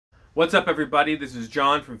What's up, everybody? This is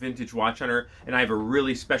John from Vintage Watch Hunter, and I have a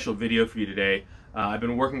really special video for you today. I've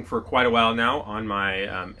been working for quite a while now on my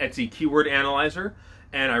Etsy keyword analyzer,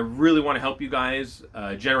 and I really want to help you guys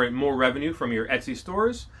generate more revenue from your Etsy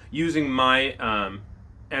stores using my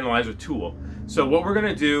analyzer tool. So what we're going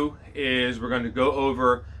to do is we're going to go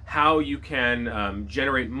over how you can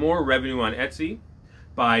generate more revenue on Etsy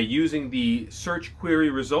by using the search query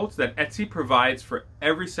results that Etsy provides for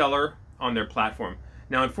every seller on their platform.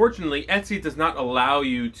 Now, unfortunately, Etsy does not allow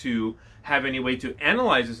you to have any way to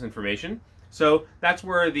analyze this information, so that's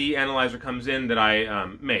where the analyzer comes in that I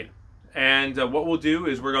made. And what we'll do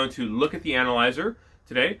is we're going to look at the analyzer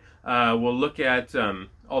today. We'll look at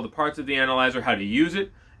all the parts of the analyzer, how to use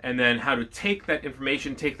it, and then how to take that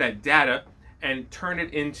information, take that data, and turn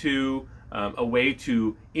it into a way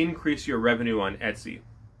to increase your revenue on Etsy.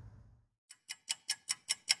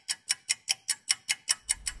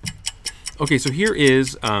 Okay, so here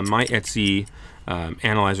is my Etsy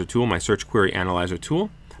analyzer tool, my search query analyzer tool.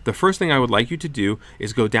 The first thing I would like you to do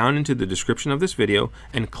is go down into the description of this video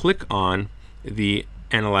and click on the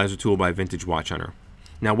analyzer tool by Vintage Watch Hunter.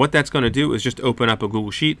 Now what that's going to do is just open up a Google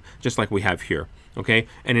Sheet just like we have here. Okay,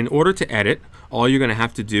 and in order to edit, all you're going to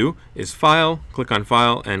have to do is File, click on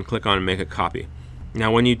Make a Copy.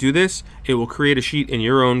 Now when you do this, it will create a sheet in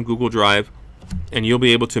your own Google Drive, and you'll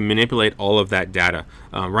be able to manipulate all of that data.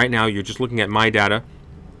 Right now you're just looking at my data,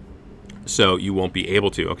 so you won't be able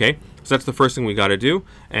to. Okay, so that's the first thing we got to do,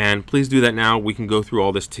 and please do that now. We can go through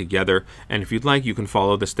all this together, and if you'd like, you can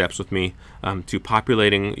follow the steps with me to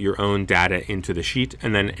populating your own data into the sheet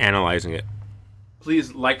and then analyzing it.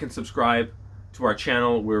 Please like and subscribe to our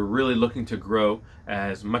channel. We're really looking to grow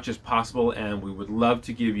as much as possible, and we would love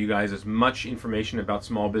to give you guys as much information about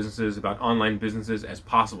small businesses, about online businesses as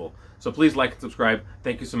possible. So please like and subscribe.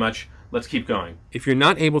 Thank you so much. Let's keep going. If you're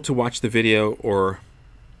not able to watch the video or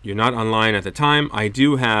you're not online at the time, I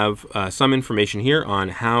do have some information here on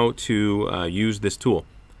how to use this tool.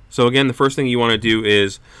 So again, the first thing you want to do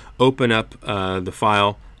is open up the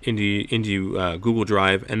file into Google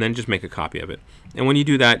Drive and then just make a copy of it. And when you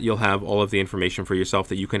do that, you'll have all of the information for yourself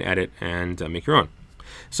that you can edit and make your own.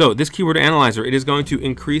 So this keyword analyzer, it is going to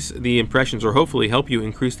increase the impressions, or hopefully help you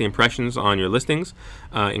increase the impressions on your listings,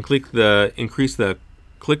 increase the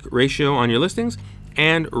click ratio on your listings,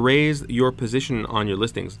 and raise your position on your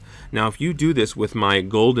listings. Now, if you do this with my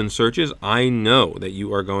golden searches, I know that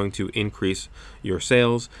you are going to increase your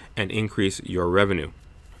sales and increase your revenue.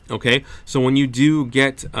 Okay, so when you do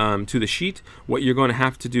get to the sheet, what you're going to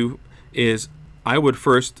have to do is I would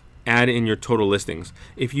first add in your total listings.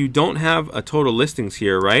 If you don't have a total listings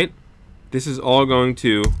here, right, this is all going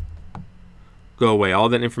to go away. All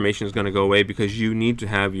that information is going to go away because you need to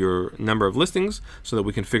have your number of listings so that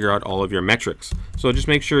we can figure out all of your metrics. So just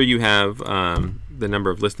make sure you have the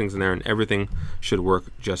number of listings in there, and everything should work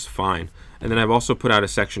just fine. And then I've also put out a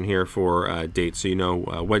section here for dates, so you know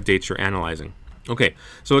what dates you're analyzing. Okay,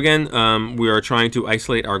 so again, we are trying to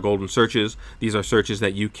isolate our golden searches. These are searches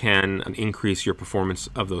that you can increase your performance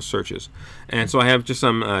of those searches. And so I have just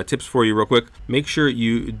some tips for you real quick. Make sure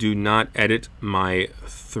you do not edit my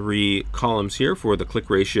 3 columns here for the click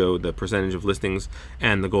ratio, the percentage of listings,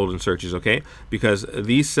 and the golden searches, okay? Because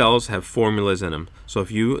these cells have formulas in them. So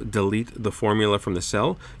if you delete the formula from the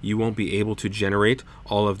cell, you won't be able to generate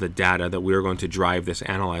all of the data that we're going to drive this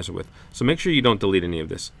analyzer with. So make sure you don't delete any of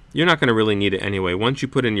this. You're not going to really need it anyway. Once you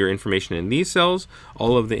put in your information in these cells,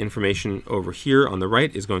 all of the information over here on the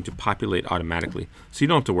right is going to populate automatically. So you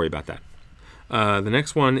don't have to worry about that. The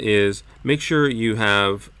next one is make sure you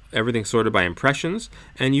have everything sorted by impressions,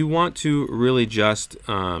 and you want to really just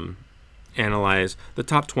analyze the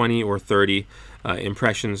top 20 or 30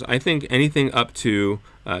 impressions. I think anything up to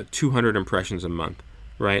 200 impressions a month,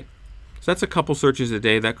 right? So that's a couple searches a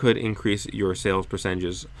day. That could increase your sales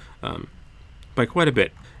percentages by quite a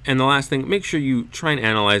bit. And the last thing, make sure you try and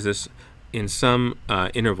analyze this in some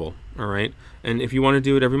interval, all right? And if you want to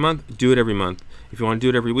do it every month, do it every month. If you want to do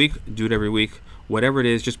it every week, do it every week. Whatever it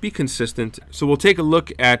is, just be consistent. So we'll take a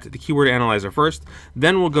look at the keyword analyzer first,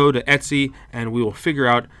 then we'll go to Etsy and we will figure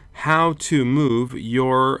out how to move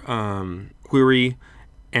your query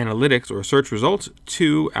analytics or search results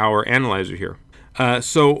to our analyzer here.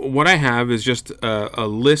 So what I have is just a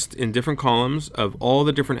list in different columns of all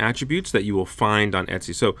the different attributes that you will find on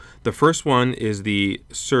Etsy. So the first one is the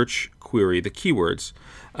search query, the keywords.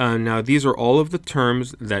 Now these are all of the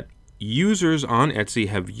terms that users on Etsy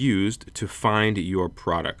have used to find your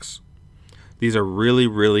products. These are really,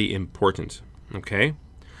 really important, okay?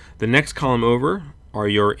 The next column over are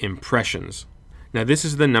your impressions. Now this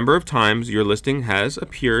is the number of times your listing has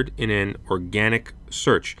appeared in an organic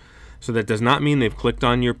search. So that does not mean they've clicked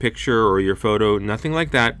on your picture or your photo, nothing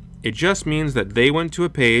like that. It just means that they went to a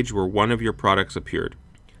page where one of your products appeared.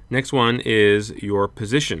 Next one is your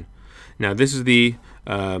position. Now this is the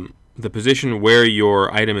position where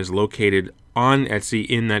your item is located on Etsy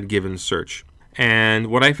in that given search. And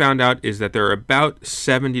what I found out is that there are about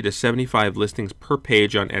 70 to 75 listings per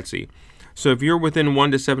page on Etsy. So if you're within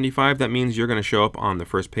 1 to 75, that means you're going to show up on the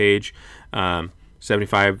first page,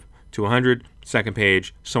 75 to 100, second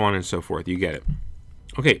page, so on and so forth. You get it.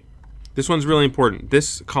 Okay, this one's really important.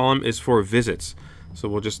 This column is for visits. So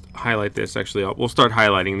we'll just highlight this. Actually, we'll start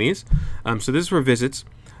highlighting these. So this is for visits.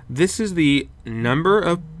 This is the number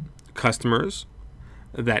of customers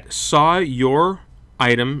that saw your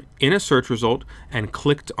item in a search result and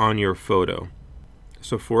clicked on your photo.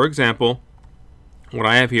 So for example, what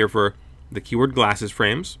I have here for the keyword glasses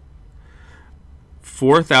frames,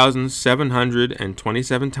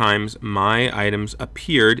 4,727 times my items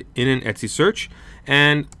appeared in an Etsy search,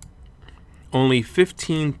 and only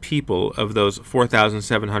 15 people of those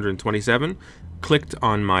 4,727 clicked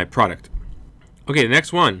on my product. Okay, the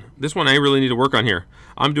next one. This one I really need to work on here.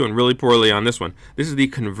 I'm doing really poorly on this one. This is the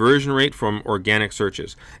conversion rate from organic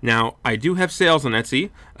searches. Now, I do have sales on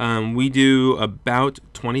Etsy. We do about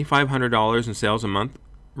 $2,500 in sales a month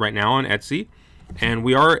right now on Etsy. And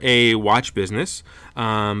we are a watch business,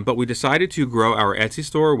 but we decided to grow our Etsy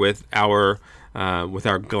store with our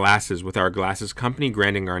glasses company,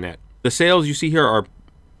 Grandin Garnet. The sales you see here are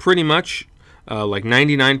pretty much like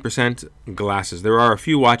 99% glasses. There are a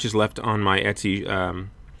few watches left on my Etsy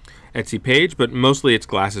page, but mostly it's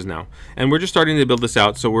glasses now. And we're just starting to build this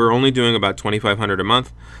out, so we're only doing about $2,500 a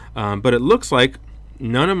month. But it looks like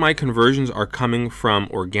none of my conversions are coming from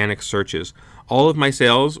organic searches. All of my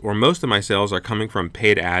sales, or most of my sales, are coming from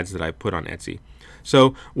paid ads that I put on Etsy.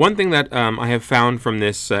 So one thing that I have found from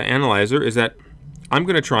this analyzer is that I'm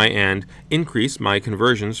going to try and increase my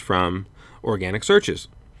conversions from organic searches.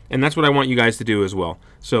 And that's what I want you guys to do as well.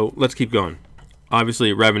 So let's keep going.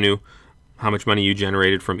 Obviously, revenue, how much money you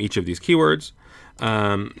generated from each of these keywords.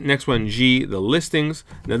 Next one, G, the listings.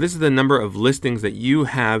 Now this is the number of listings that you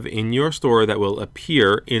have in your store that will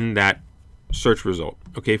appear in that search result,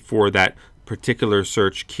 okay, for that particular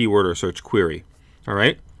search keyword or search query. All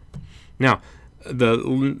right. Now,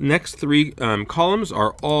 the next three columns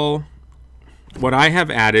are all what I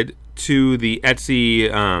have added to the Etsy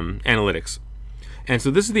analytics. And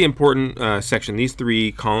so this is the important section, these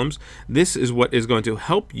three columns. This is what is going to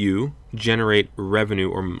help you generate revenue,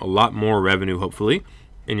 or a lot more revenue, hopefully,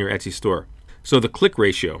 in your Etsy store. So the click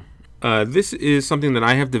ratio. This is something that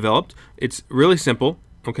I have developed. It's really simple,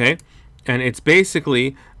 okay? And it's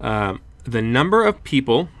basically the number of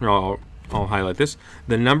people, I'll highlight this,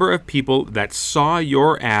 the number of people that saw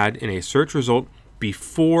your ad in a search result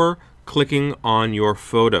before clicking on your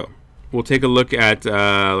photo. We'll take a look at,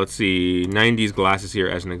 let's see, 90s glasses here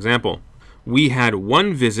as an example. We had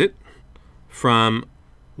one visit from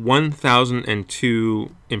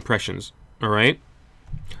 1,002 impressions, all right?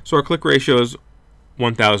 So our click ratio is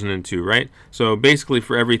 1,002, right? So basically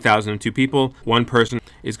for every 1,002 people, one person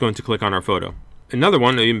is going to click on our photo. Another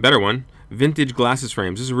one, an even better one, vintage glasses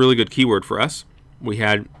frames. This is a really good keyword for us. We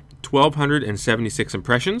had 1,276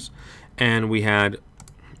 impressions, and we had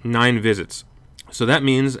 9 visits. So that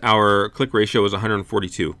means our click ratio is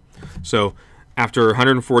 142. So after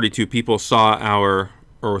 142 people saw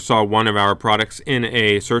one of our products in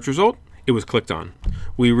a search result, it was clicked on.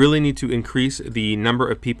 We really need to increase the number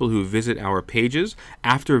of people who visit our pages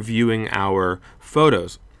after viewing our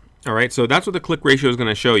photos. All right, so that's what the click ratio is going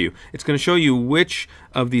to show you. It's going to show you which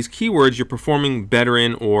of these keywords you're performing better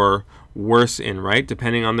in or worse in, right?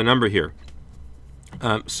 Depending on the number here.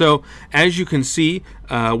 So as you can see,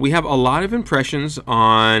 we have a lot of impressions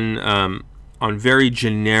on very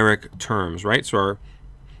generic terms, right? So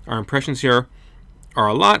our impressions here are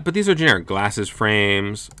a lot, but these are generic. Glasses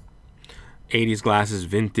frames, 80s glasses,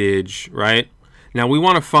 vintage, right? Now we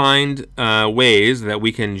want to find ways that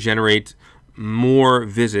we can generate more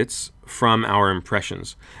visits from our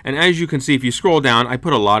impressions. And as you can see, if you scroll down, I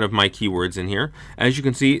put a lot of my keywords in here. As you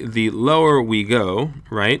can see, the lower we go,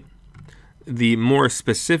 right, the more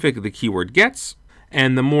specific the keyword gets,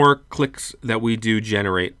 and the more clicks that we do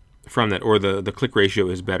generate from that, or the click ratio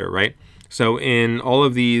is better, right? So in all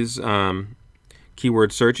of these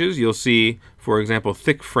keyword searches, you'll see, for example,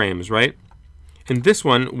 thick frames, right? In this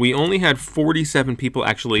one, we only had 47 people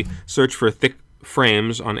actually search for thick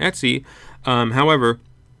frames on Etsy. However,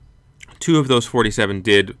 2 of those 47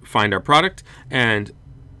 did find our product and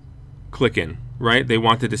click in, right? They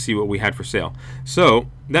wanted to see what we had for sale. So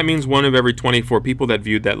that means 1 of every 24 people that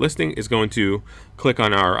viewed that listing is going to click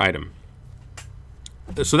on our item.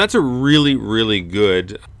 So that's a really, really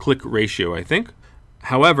good click ratio, I think.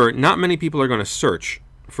 However, not many people are going to search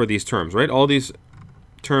for these terms, right? All these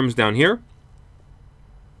terms down here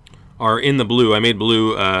are in the blue. I made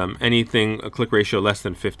blue anything a click ratio less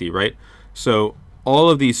than 50, right? So all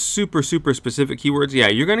of these super, super specific keywords, yeah,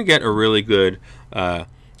 you're going to get a really good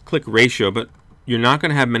click ratio, but you're not going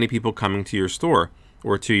to have many people coming to your store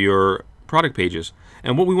or to your product pages.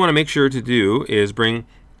 And what we want to make sure to do is bring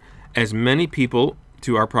as many people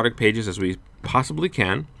to our product pages as we possibly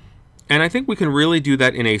can. And I think we can really do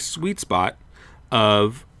that in a sweet spot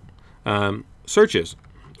of searches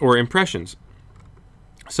or impressions.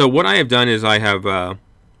 So what I have done is I have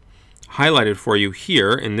highlighted for you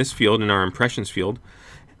here in this field, in our impressions field,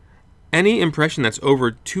 any impression that's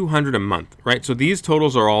over 200 a month, right? So these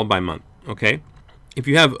totals are all by month, okay? If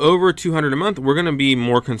you have over 200 a month, we're going to be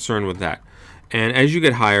more concerned with that. And as you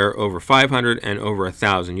get higher, over 500 and over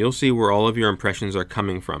 1,000, you'll see where all of your impressions are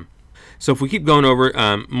coming from. So if we keep going over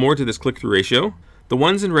more to this click-through ratio, the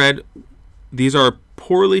ones in red, these are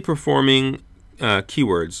poorly performing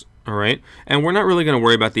keywords, all right? And we're not really going to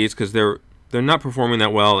worry about these because they're not performing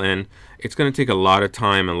that well, and it's going to take a lot of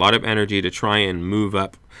time and a lot of energy to try and move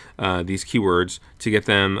up these keywords to get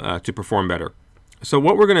them to perform better. So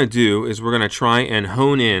what we're going to do is we're going to try and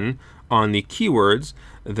hone in on the keywords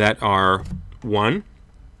that are, one,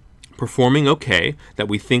 performing okay, that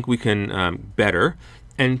we think we can better,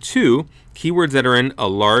 and two, keywords that are in a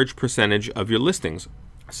large percentage of your listings.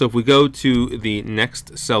 So if we go to the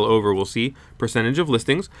next cell over, we'll see percentage of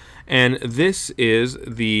listings, and this is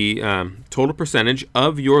the total percentage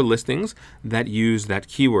of your listings that use that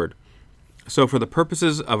keyword. So for the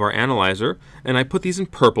purposes of our analyzer, and I put these in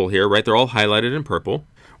purple here, right? They're all highlighted in purple.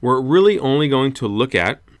 We're really only going to look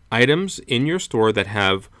at items in your store that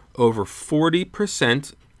have over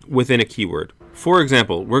 40% within a keyword. For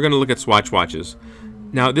example, we're going to look at Swatch watches.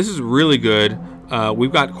 Now this is really good.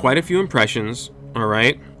 We've got quite a few impressions, all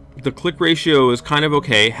right? The click ratio is kind of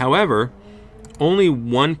okay. However, only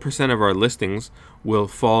 1% of our listings will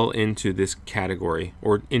fall into this category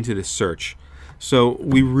or into this search. So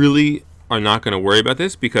we really are not going to worry about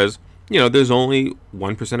this because, you know, there's only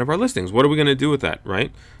 1% of our listings. What are we going to do with that, right?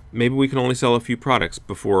 Maybe we can only sell a few products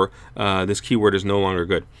before this keyword is no longer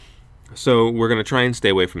good. So we're going to try and stay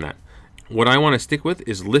away from that. What I want to stick with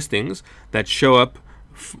is listings that show up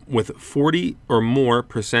with 40 or more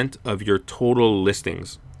 % of your total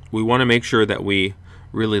listings. We want to make sure that we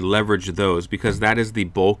really leverage those because that is the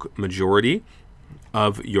bulk majority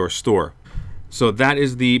of your store. So that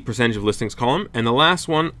is the percentage of listings column. And the last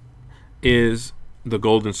one is the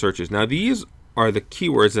golden searches. Now these are the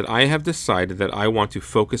keywords that I have decided that I want to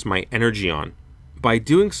focus my energy on. By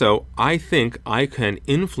doing so, I think I can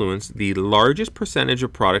influence the largest percentage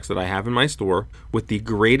of products that I have in my store with the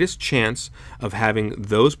greatest chance of having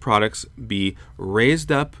those products be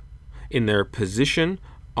raised up in their position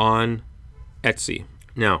on Etsy.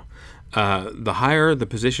 Now, the higher the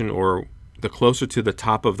position or the closer to the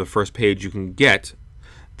top of the first page you can get,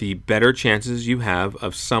 the better chances you have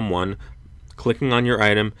of someone clicking on your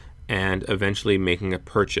item and eventually making a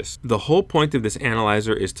purchase. The whole point of this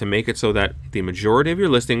analyzer is to make it so that the majority of your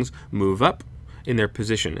listings move up in their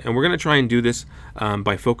position. And we're going to try and do this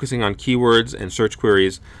by focusing on keywords and search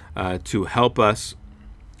queries to help us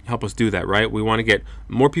do that, right? We want to get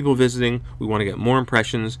more people visiting, we want to get more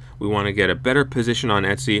impressions, we want to get a better position on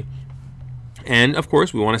Etsy, and of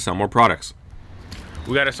course we want to sell more products.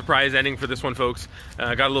 We got a surprise ending for this one, folks.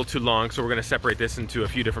 Got a little too long, so we're going to separate this into a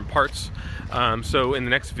few different parts. So in the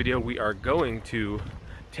next video, we are going to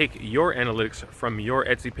take your analytics from your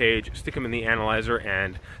Etsy page, stick them in the analyzer,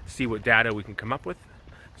 and see what data we can come up with.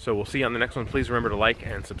 So we'll see you on the next one. Please remember to like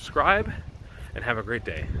and subscribe, and have a great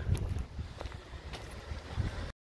day.